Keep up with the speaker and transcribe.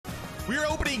We are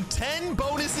opening 10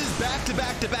 bonuses back to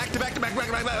back to back to back to back to back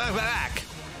to back to back.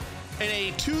 And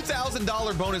a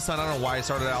 $2,000 bonus hunt. I don't know why I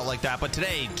started out like that, but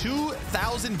today,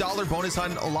 $2,000 bonus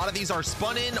hunt. A lot of these are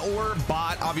spun in or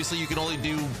bot. Obviously, you can only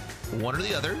do one or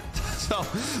the other. So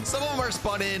some of them are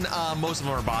spun in, most of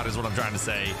them are bot is what I'm trying to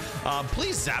say.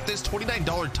 Please zap this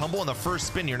 $29 tumble on the first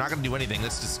spin. You're not going to do anything.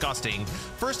 That's disgusting.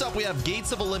 First up, we have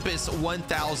Gates of Olympus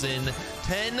 1000,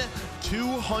 10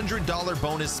 $200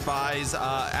 bonus spies.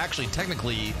 Actually,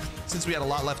 technically, since we had a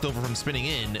lot left over from spinning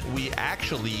in, we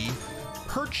actually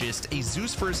purchased a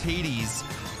Zeus vs Hades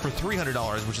for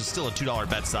 $300, which is still a $2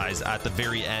 bet size at the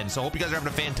very end. So I hope you guys are having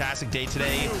a fantastic day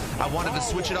today. I wanted to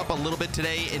switch it up a little bit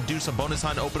today and do some bonus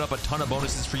hunt, open up a ton of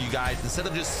bonuses for you guys. Instead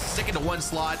of just sticking to one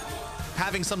slot,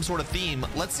 having some sort of theme,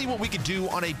 let's see what we could do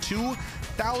on a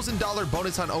 $2,000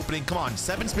 bonus hunt opening. Come on,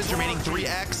 7 spins remaining,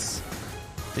 3x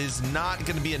is not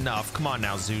going to be enough. Come on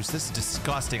now, Zeus. This is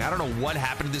disgusting. I don't know what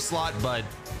happened to this slot, but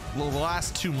the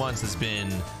last 2 months has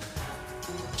been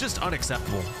just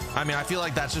unacceptable. I mean, I feel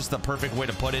like that's just the perfect way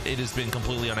to put it. It has been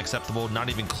completely unacceptable, not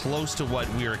even close to what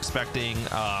we were expecting.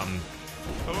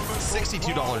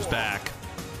 $62 back,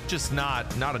 just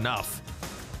not enough.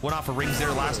 Went off of rings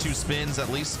there, last 2 spins. At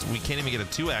least we can't even get a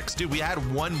 2x. Dude, we had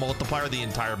 1 multiplier the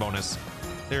entire bonus.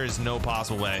 There is no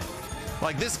possible way.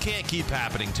 Like, this can't keep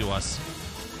happening to us.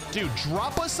 Dude,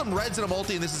 drop us some reds and a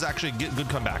multi, and this is actually a good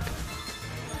comeback.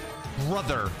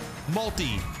 Brother,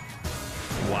 multi.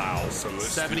 Wow,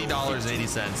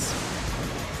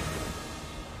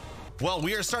 $70.80. Well,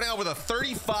 we are starting out with a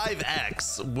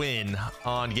 35x win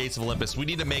on Gates of Olympus. We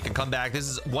need to make a comeback. This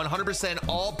is 100%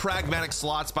 all pragmatic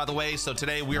slots, by the way. So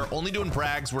today we are only doing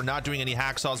prags. We're not doing any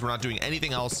hacksaws. We're not doing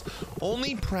anything else.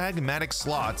 Only pragmatic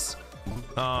slots.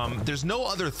 There's no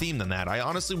other theme than that. I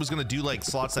honestly was going to do like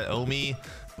slots that owe me,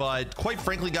 but quite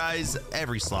frankly, guys,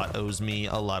 every slot owes me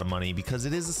a lot of money because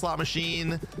it is a slot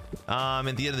machine.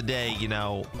 At the end of the day, you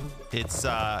know, it's,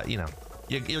 you know,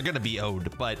 you're going to be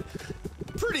owed, but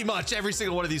pretty much every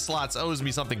single one of these slots owes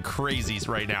me something crazy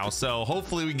right now. So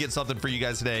hopefully we can get something for you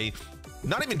guys today.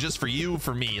 Not even just for you,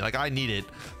 for me. Like, I need it.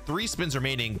 3 spins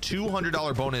remaining,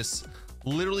 $200 bonus,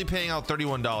 literally paying out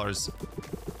 $31.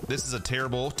 This is a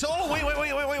terrible. Oh, wait.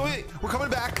 We're coming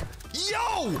back. Yo!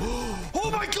 Oh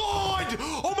my God!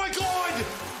 Oh my God!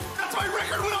 That's my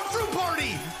record win on Fruit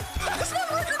Party! That's my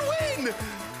record win!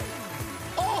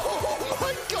 Oh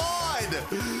my God!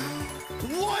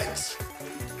 What?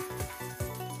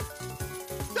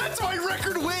 That's my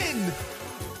record win!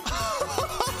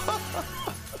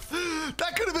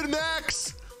 That could have been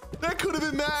max. That could have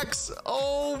been max.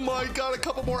 Oh my God, a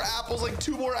couple more apples, like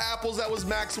 2 more apples. That was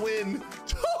max win.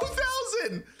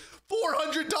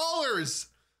 $2,400.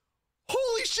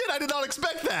 Holy shit, I did not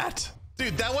expect that.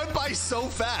 Dude, that went by so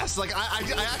fast. Like, I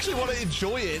actually want to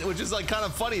enjoy it, which is like kind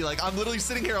of funny. Like, I'm literally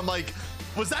sitting here, I'm like,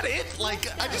 was that it?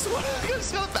 Like, I just got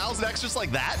 1,000x just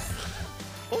like that.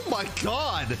 Oh my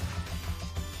God.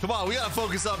 Come on, we gotta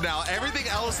focus up now. Everything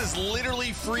else is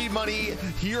literally free money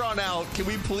here on out. Can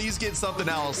we please get something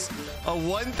else? A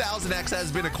 1,000x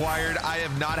has been acquired. I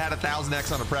have not had a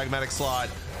 1,000x on a pragmatic slot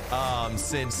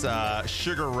since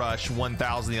Sugar Rush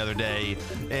 1000 the other day,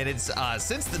 and it's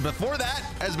before that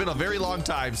has been a very long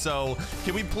time. So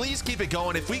can we please keep it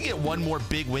going? If we can get one more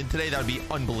big win today, that would be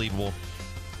unbelievable.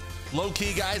 Low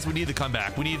key, guys, we need to come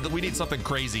back. We need something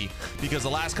crazy because the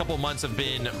last couple of months have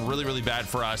been really bad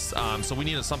for us. So we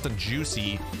need something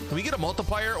juicy. Can we get a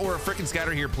multiplier or a freaking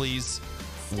scatter here, please?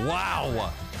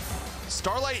 Wow.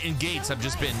 Starlight and Gates have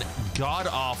just been god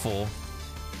awful.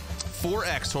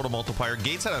 4x total multiplier.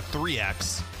 Gates had a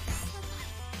 3x.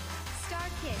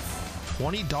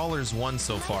 $20 won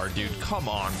so far, dude. Come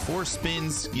on. 4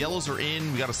 spins. Yellows are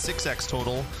in. We got a 6x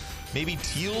total. Maybe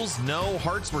teals? No.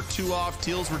 Hearts were 2 off.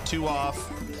 Teals were 2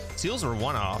 off. Teals were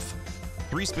 1 off.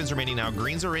 3 spins remaining now.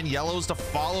 Greens are in. Yellows to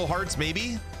follow. Hearts,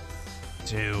 maybe?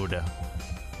 Dude.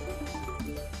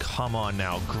 Come on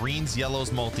now. Greens,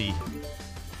 yellows, multi.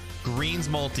 Greens,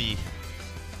 multi.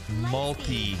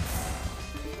 Multi.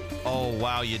 Oh,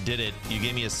 wow. You did it. You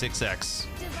gave me a 6x.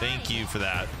 Thank you for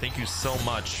that. Thank you so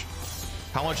much.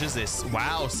 How much is this?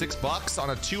 Wow, $6 on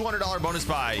a $200 bonus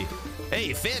buy.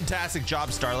 Hey, fantastic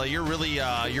job, Starlight. You're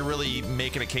really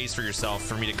making a case for yourself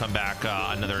for me to come back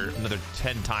another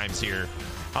 10 times here.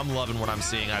 I'm loving what I'm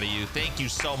seeing out of you. Thank you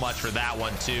so much for that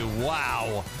one too.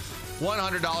 Wow,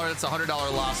 $100. That's a $100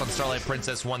 loss on Starlight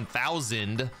Princess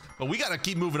 1000. But we got to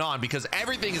keep moving on because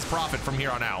everything is profit from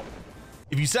here on out.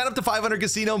 If you sign up to 500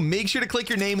 Casino, make sure to click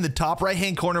your name in the top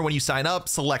right-hand corner when you sign up,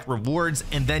 select rewards,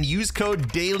 and then use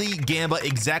code DAILYGAMBA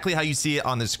exactly how you see it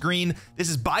on the screen. This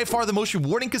is by far the most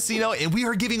rewarding casino, and we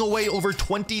are giving away over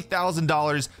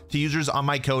 $20,000 to users on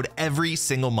my code every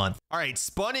single month. All right,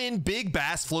 spun in big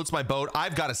bass floats my boat.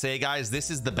 I've got to say, guys,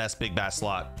 this is the best big bass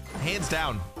slot. Hands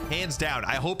down, hands down.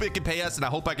 I hope it can pay us, and I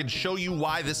hope I can show you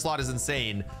why this slot is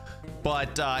insane.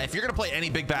 But if you're gonna play any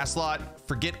big bass slot,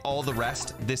 forget all the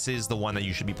rest. This is the one that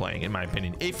you should be playing, in my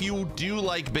opinion. If you do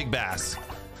like big bass,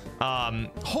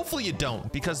 hopefully you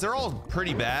don't, because they're all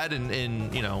pretty bad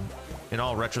in you know, in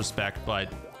all retrospect.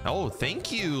 But oh,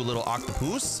 thank you, little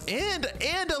octopus, and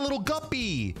a little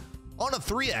guppy on a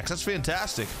 3x. That's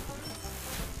fantastic.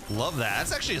 Love that.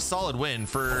 That's actually a solid win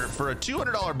for a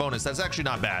 $200 bonus. That's actually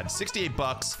not bad. 68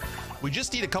 bucks. We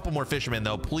just need a couple more fishermen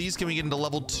though. Please, can we get into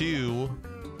level 2?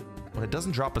 When it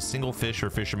doesn't drop a single fish or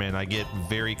fisherman, I get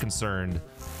very concerned.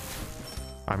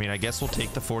 I mean, I guess we'll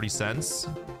take the 40 cents.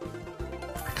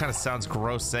 It kind of sounds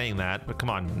gross saying that, but come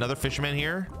on, another fisherman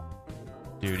here.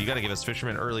 Dude, you got to give us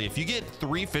fishermen early. If you get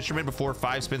 3 fishermen before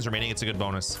 5 spins remaining, it's a good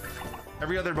bonus.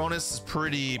 Every other bonus is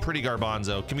pretty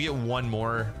garbanzo. Can we get one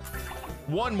more?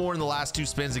 One more in the last 2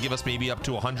 spins to give us maybe up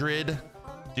to 100.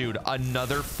 Dude,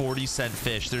 another 40-cent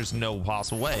fish. There's no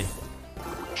possible way.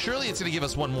 Surely it's gonna give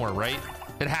us one more, right?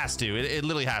 It has to. It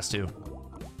literally has to.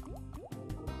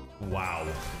 Wow.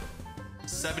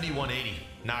 7180.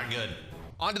 Not good.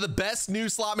 On to the best new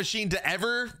slot machine to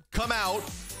ever come out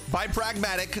by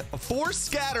Pragmatic. 4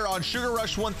 scatter on Sugar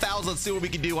Rush 1000. Let's see what we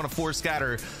can do on a 4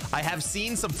 scatter. I have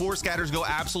seen some 4 scatters go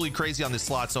absolutely crazy on this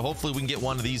slot, so hopefully we can get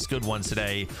one of these good ones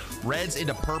today. Reds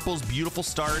into purples. Beautiful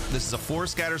start. This is a 4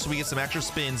 scatter, so we get some extra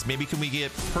spins. Maybe can we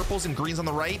get purples and greens on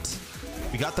the right?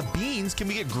 We got the beans. Can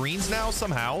we get greens now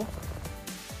somehow?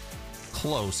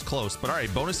 Close, but all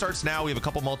right, bonus starts now. We have a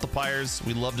couple multipliers.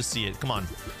 We love to see it. Come on.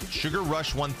 Sugar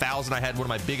Rush 1000. I had one of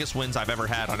my biggest wins I've ever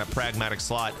had on a Pragmatic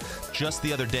slot just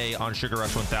the other day on Sugar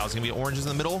Rush 1000. Can we get oranges in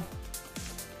the middle?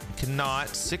 Cannot.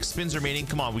 6 spins remaining.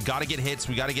 Come on, we got to get hits.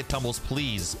 We got to get tumbles.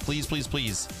 Please.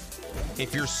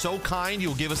 If you're so kind,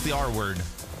 you'll give us the R word.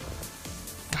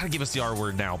 Gotta give us the R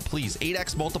word now, please.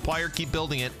 8x multiplier. Keep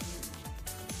building it.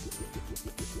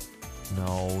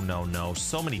 No.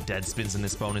 So many dead spins in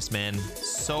this bonus, man.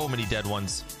 So many dead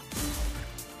ones.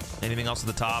 Anything else at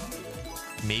the top?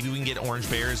 Maybe we can get orange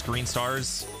bears, green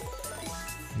stars.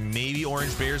 Maybe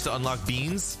orange bears to unlock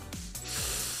beans.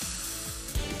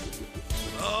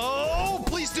 Oh,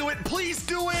 please do it. Please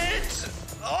do it.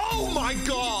 Oh my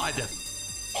God.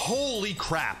 Holy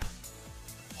crap.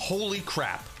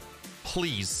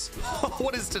 Please.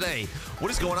 What is today? What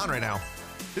is going on right now?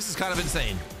 This is kind of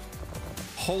insane.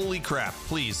 Holy crap,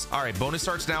 please. All right, bonus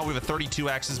starts now. We have a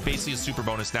 32x. This is basically a super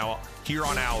bonus now here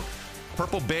on out.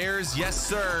 Purple bears, yes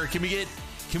sir. Can we get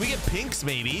pinks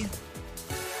maybe?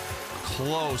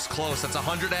 Close. That's a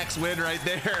 100x win right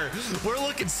there. We're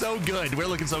looking so good. We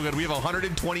have a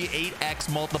 128x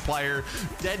multiplier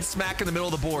dead smack in the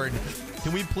middle of the board.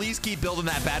 Can we please keep building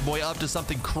that bad boy up to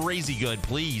something crazy good?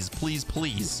 Please.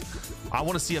 I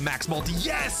want to see a max multi.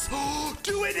 Yes!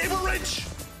 Do it, and we're rich!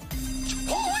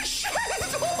 Holy shit!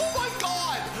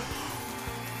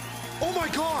 Oh my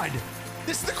God!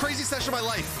 This is the crazy session of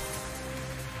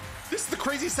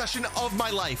my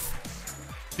life.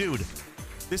 Dude,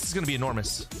 this is gonna be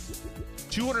enormous.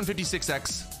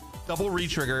 256x, double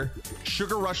retrigger,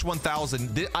 Sugar Rush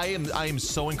 1000. I am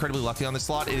so incredibly lucky on this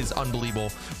slot. It is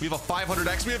unbelievable. We have a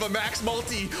 500x. We have a max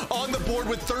multi on the board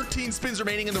with 13 spins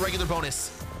remaining in the regular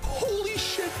bonus. Holy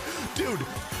shit, dude!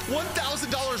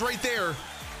 $1,000 right there.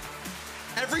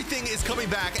 Everything is coming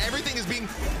back. Everything is being...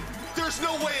 There's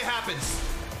no way it happens.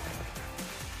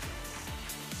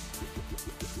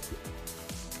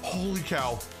 Holy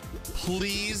cow.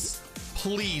 Please.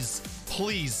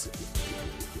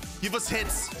 Give us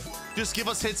hits. Just give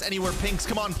us hits anywhere. Pinks,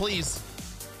 come on, please.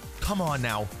 Come on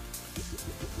now.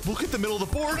 Look at the middle of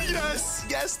the board. Yes,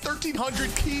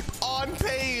 1,300. Keep on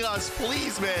paying us,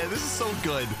 please, man. This is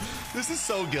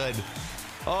so good.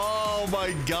 Oh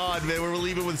my God, man, we're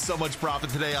leaving with so much profit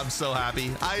today. I'm so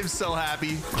happy.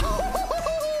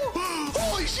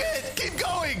 Holy shit, keep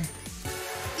going.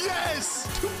 Yes,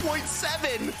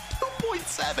 2.7.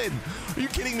 Are you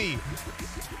kidding me?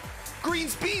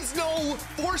 Greens, beans, no.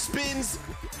 4 spins.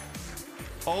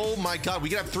 Oh my God, we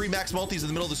can have 3 max multis in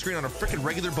the middle of the screen on a freaking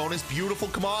regular bonus. Beautiful,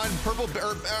 come on. Purple,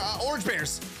 orange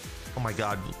bears. Oh my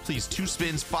God, please, 2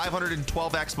 spins,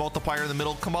 512x multiplier in the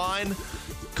middle. Come on,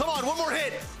 one more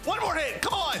hit,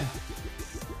 come on.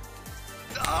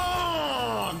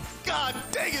 Oh, God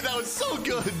dang it. That was so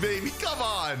good, baby. Come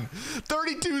on.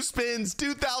 32 spins,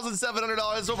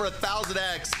 $2,700, over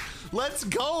 1,000x. Let's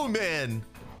go, man.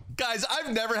 Guys,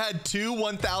 I've never had two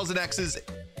 1,000x's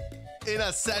in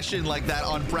a session like that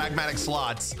on Pragmatic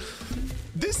slots.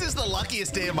 This is the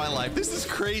luckiest day of my life. This is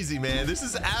crazy, man. This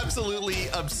is absolutely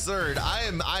absurd.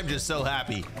 I'm just so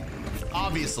happy.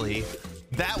 Obviously,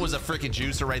 that was a freaking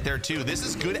juicer right there too. This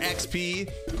is good XP.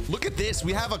 Look at this.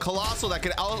 We have a colossal that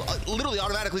could literally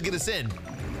automatically get us in.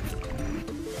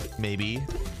 Maybe.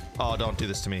 Oh, don't do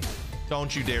this to me.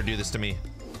 Don't you dare do this to me.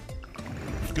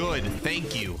 Good,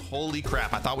 thank you. Holy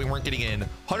crap, I thought we weren't getting in.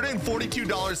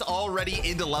 $142 already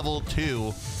into level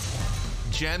 2.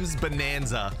 Gems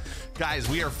Bonanza. Guys,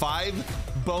 we are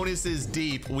 5 bonuses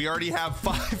deep. We already have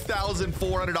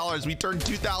 $5,400. We turned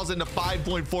 2,000 to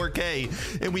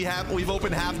 5.4K, and we've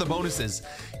opened half the bonuses.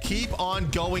 Keep on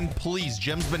going, please.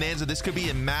 Gems Bonanza. This could be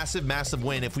a massive, massive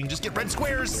win if we can just get red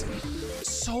squares.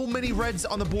 So many reds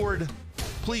on the board.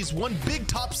 Please, one big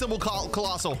top symbol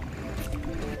colossal.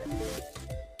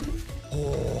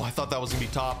 Oh, I thought that was gonna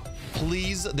be top.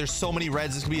 Please, there's so many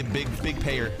reds. This could be a big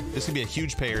payer. This could be a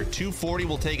huge payer. 240,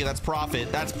 we'll take it. That's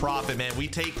profit. That's profit, man. We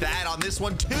take that on this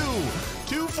one too.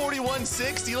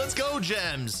 241.60. Let's go,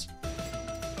 gems.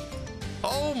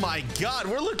 Oh my God,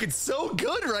 we're looking so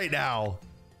good right now.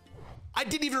 I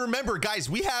didn't even remember, guys.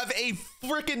 We have a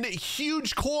freaking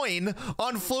huge coin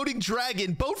on Floating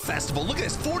Dragon Boat Festival. Look at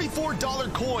this,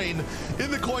 $44 coin in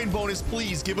the coin bonus.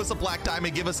 Please give us a black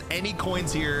diamond. Give us any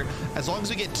coins here. As long as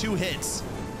we get 2 hits,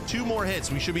 2 more hits,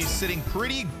 we should be sitting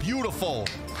pretty beautiful.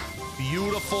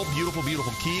 Beautiful, beautiful,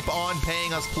 beautiful. Keep on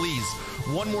paying us, please.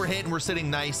 One more hit and we're sitting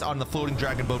nice on the Floating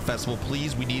Dragon Boat Festival.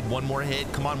 Please, we need one more hit.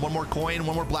 Come on, one more coin,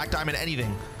 one more black diamond,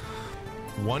 anything.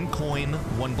 1 coin,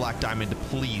 1 black diamond,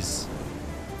 please.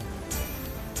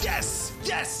 Yes,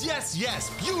 yes, yes, yes.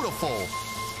 Beautiful.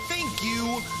 Thank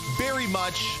you very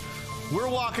much. We're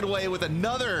walking away with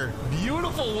another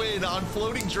beautiful win on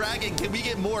Floating Dragon. Can we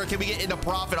get more? Can we get into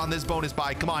profit on this bonus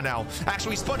buy? Come on now.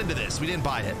 Actually, we spun into this. We didn't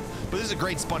buy it, but this is a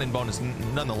great spun in bonus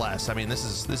nonetheless. I mean, this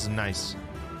is nice.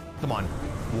 Come on.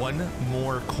 1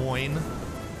 more coin.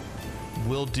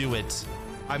 We'll do it.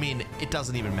 I mean, it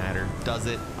doesn't even matter, does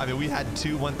it? I mean, we had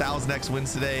 2 1000x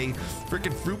wins today.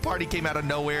 Freaking Fruit Party came out of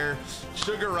nowhere.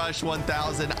 Sugar Rush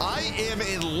 1000. I am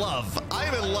in love. I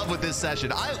am in love with this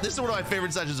session. This is one of my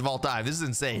favorite sessions of all time. This is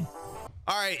insane.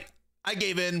 All right, I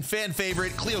gave in. Fan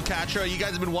favorite, Cleopatra. You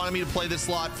guys have been wanting me to play this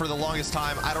slot for the longest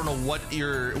time. I don't know what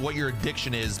your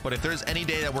addiction is, but if there's any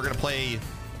day that we're gonna play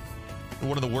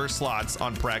one of the worst slots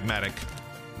on Pragmatic,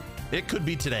 it could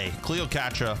be today.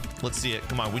 Cleopatra, let's see it.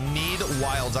 Come on, we need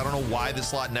wilds. I don't know why this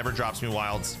slot never drops me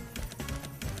wilds.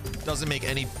 Doesn't make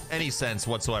any sense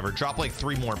whatsoever. Drop like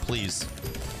 3 more, please.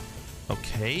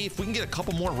 Okay, if we can get a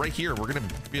couple more right here, we're gonna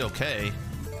be okay.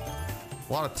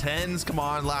 A lot of 10s. Come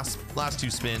on, last 2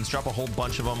 spins. Drop a whole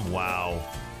bunch of them. Wow.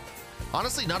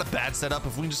 Honestly, not a bad setup.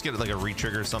 If we can just get like a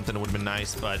retrigger or something, it would have been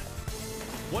nice. But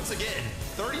once again,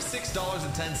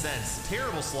 $36.10.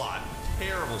 Terrible slot.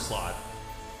 Terrible slot.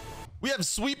 We have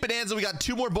Sweet Bonanza. We got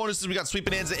 2 more bonuses. We got Sweet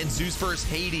Bonanza and Zeus vs.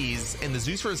 Hades. And the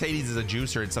Zeus vs. Hades is a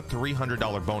juicer. It's a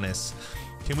 $300 bonus.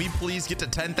 Can we please get to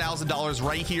 $10,000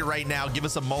 right here, right now? Give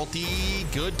us a multi.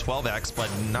 Good 12x,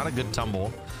 but not a good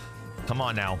tumble. Come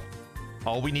on now.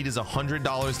 All we need is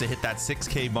 $100 to hit that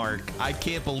 6K mark. I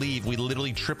can't believe we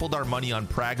literally tripled our money on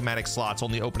Pragmatic slots,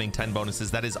 only opening 10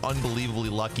 bonuses. That is unbelievably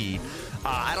lucky.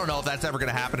 I don't know if that's ever going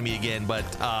to happen to me again, but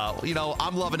you know,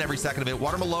 I'm loving every second of it.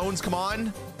 Watermelons, come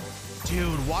on.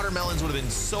 Dude, watermelons would have been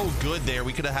so good there.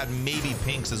 We could have had maybe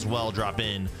pinks as well drop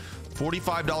in.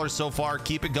 $45 so far.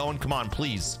 Keep it going. Come on,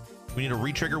 please. We need a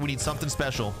retrigger. We need something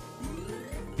special.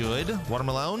 Good.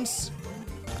 Watermelons.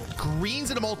 Greens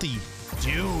and a multi.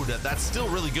 Dude, that's still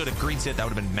really good. If greens hit, that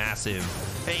would have been massive.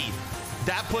 Hey,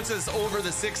 that puts us over the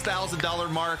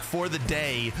 $6,000 mark for the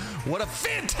day. What a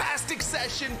fantastic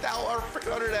session. Our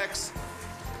freaking 100x.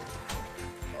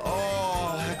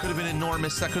 Oh, that could have been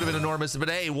enormous. That could have been enormous.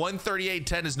 But hey,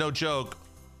 138.10 is no joke.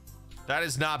 That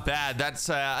is not bad. That's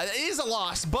it is a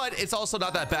loss, but it's also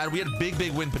not that bad. We had big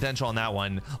win potential on that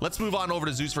one. Let's move on over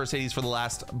to Zeus vs. Hades for the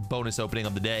last bonus opening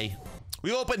of the day.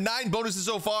 We've opened 9 bonuses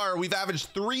so far. We've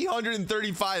averaged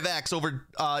 335x over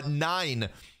 9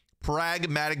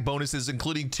 Pragmatic bonuses,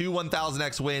 including 2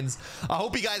 1000x wins. I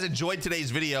hope you guys enjoyed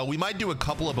today's video. We might do a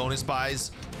couple of bonus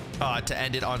buys to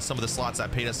end it on some of the slots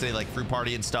that paid us today, like Fruit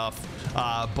Party and stuff.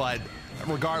 But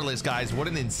regardless, guys, what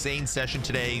an insane session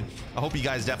today. I hope you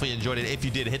guys definitely enjoyed it. If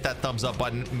you did, hit that thumbs up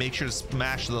button. Make sure to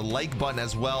smash the like button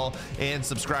as well, and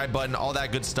subscribe button, all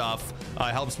that good stuff.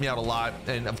 Helps me out a lot.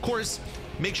 And of course,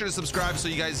 Make sure to subscribe so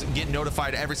you guys get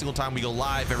notified every single time we go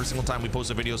live, every single time we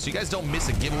post a video, so you guys don't miss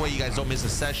a giveaway, you guys don't miss a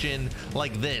session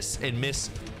like this and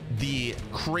miss the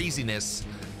craziness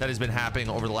that has been happening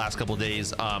over the last couple of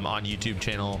days on YouTube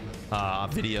channel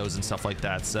videos and stuff like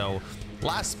that. So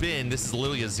last spin, this is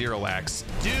literally a 0x.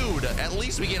 Dude, at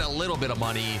least we get a little bit of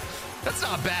money. That's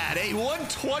not bad. Hey,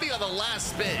 120 on the last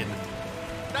spin.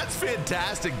 That's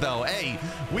fantastic though. Hey,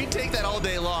 we take that all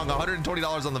day long.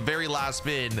 $120 on the very last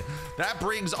spin. That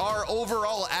brings our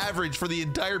overall average for the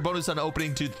entire bonus on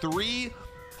opening to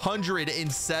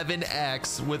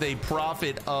 307x with a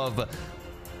profit of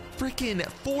freaking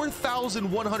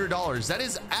 $4,100. That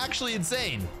is actually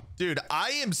insane. Dude,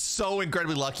 I am so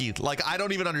incredibly lucky. Like, I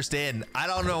don't even understand. I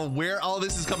don't know where all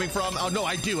this is coming from. Oh no,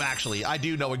 I do actually. I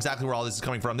do know exactly where all this is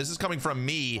coming from. This is coming from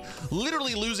me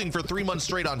literally losing for 3 months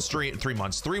straight on stream.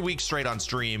 3 weeks straight on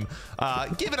stream.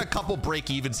 Given a couple break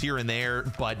evens here and there,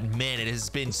 but man, it has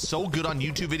been so good on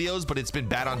YouTube videos, but it's been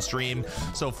bad on stream.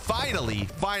 So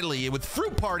finally with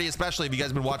Fruit Party, especially if you guys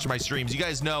have been watching my streams, you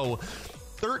guys know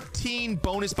 14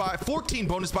 bonus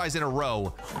buys in a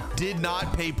row did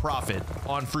not pay profit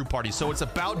on Fruit Party. So it's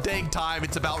about dang time.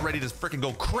 It's about ready to freaking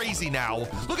go crazy now.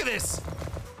 Look at this.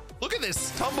 Look at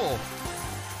this tumble.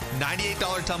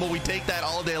 $98 tumble. We take that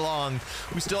all day long.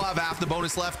 We still have half the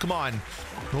bonus left. Come on.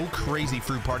 Go crazy,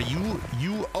 Fruit Party.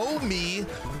 You owe me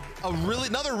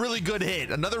another really good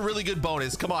hit. Another really good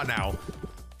bonus. Come on now.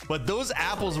 But those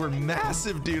apples were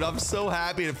massive, dude. I'm so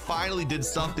happy it finally did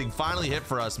something, finally hit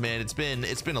for us, man. It's been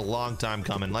a long time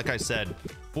coming. Like I said,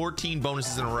 14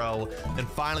 bonuses in a row, and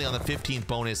finally on the 15th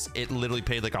bonus, it literally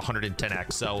paid like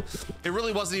 110x. So it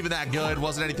really wasn't even that good,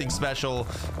 wasn't anything special.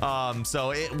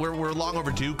 So we're long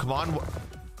overdue. Come on,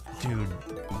 dude.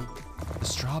 The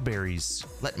strawberries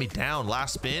let me down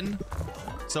last spin.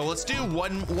 So let's do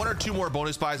one or two more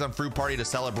bonus buys on Fruit Party to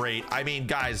celebrate. I mean,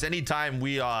 guys, anytime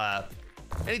we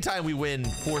win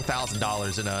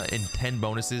 $4,000 in 10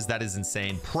 bonuses, that is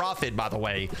insane. Profit, by the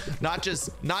way, not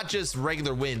just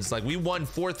regular wins. Like, we won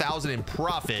 4,000 in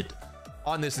profit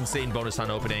on this insane bonus on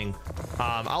opening.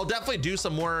 I'll definitely do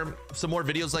some more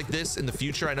videos like this in the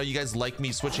future. I know you guys like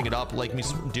me switching it up, like me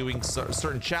doing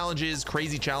certain challenges,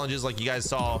 crazy challenges, like you guys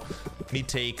saw me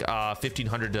take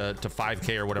 1,500 to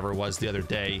 5K or whatever it was the other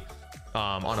day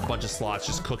on a bunch of slots,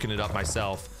 just cooking it up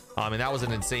myself. And that was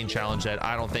an insane challenge that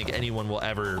I don't think anyone will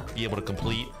ever be able to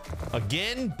complete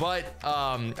again. But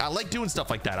I like doing stuff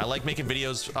like that. I like making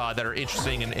videos that are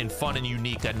interesting and fun and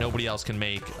unique that nobody else can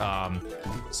make.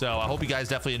 So I hope you guys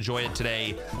definitely enjoy it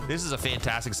today. This is a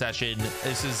fantastic session.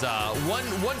 This is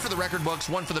one for the record books,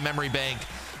 one for the memory bank.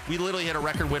 We literally hit a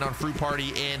record win on Fruit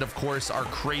Party, and of course our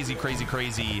crazy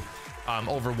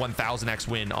over 1000x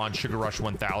win on Sugar Rush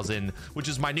 1000, which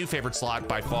is my new favorite slot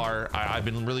by far. I've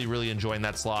been really enjoying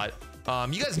that slot.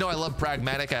 You guys know I love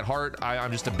Pragmatic at heart.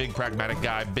 I'm just a big Pragmatic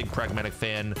guy, big Pragmatic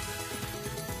fan.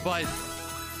 But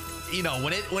you know,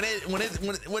 when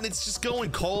it's just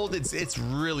going cold, it's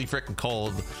really freaking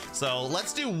cold. So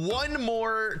let's do one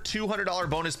more $200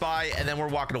 bonus buy, and then we're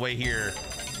walking away here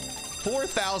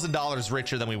 $4,000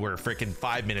 richer than we were freaking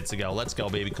 5 minutes ago. Let's go,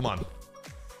 baby. Come on.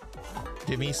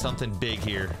 Give me something big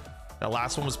here. That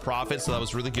last one was profit, so that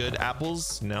was really good.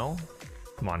 Apples, no.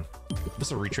 Come on, give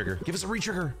us a retrigger. Give us a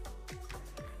retrigger.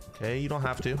 Okay, you don't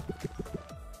have to.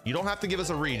 You don't have to give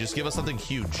us a re. Just give us something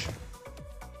huge.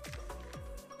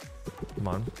 Come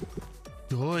on.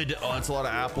 Good. Oh, that's a lot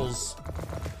of apples.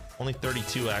 Only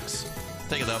 32x.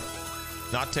 Take it though.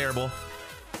 Not terrible.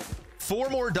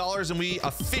 $4 more and we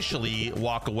officially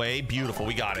walk away. Beautiful.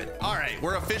 We got it. All right,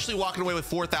 we're officially walking away with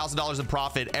 $4,000 in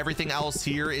profit. Everything else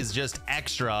here is just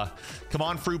extra. Come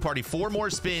on, Fruit Party. 4 more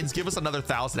spins. Give us another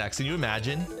 1000x. Can you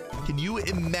imagine? Can you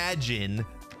imagine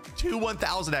 2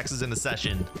 1000x's in a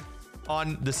session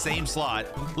on the same slot,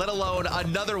 let alone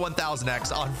another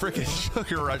 1000x on freaking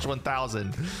Sugar Rush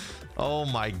 1000? Oh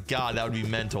my God, that would be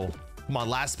mental. Come on,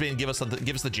 last spin. Give us something.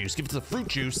 Give us the juice. Give us the fruit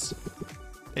juice.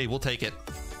 Hey, we'll take it.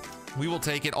 We will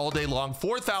take it all day long.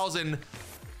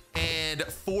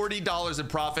 $4,040 in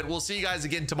profit. We'll see you guys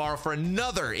again tomorrow for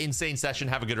another insane session.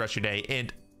 Have a good rest of your day,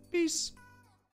 and peace.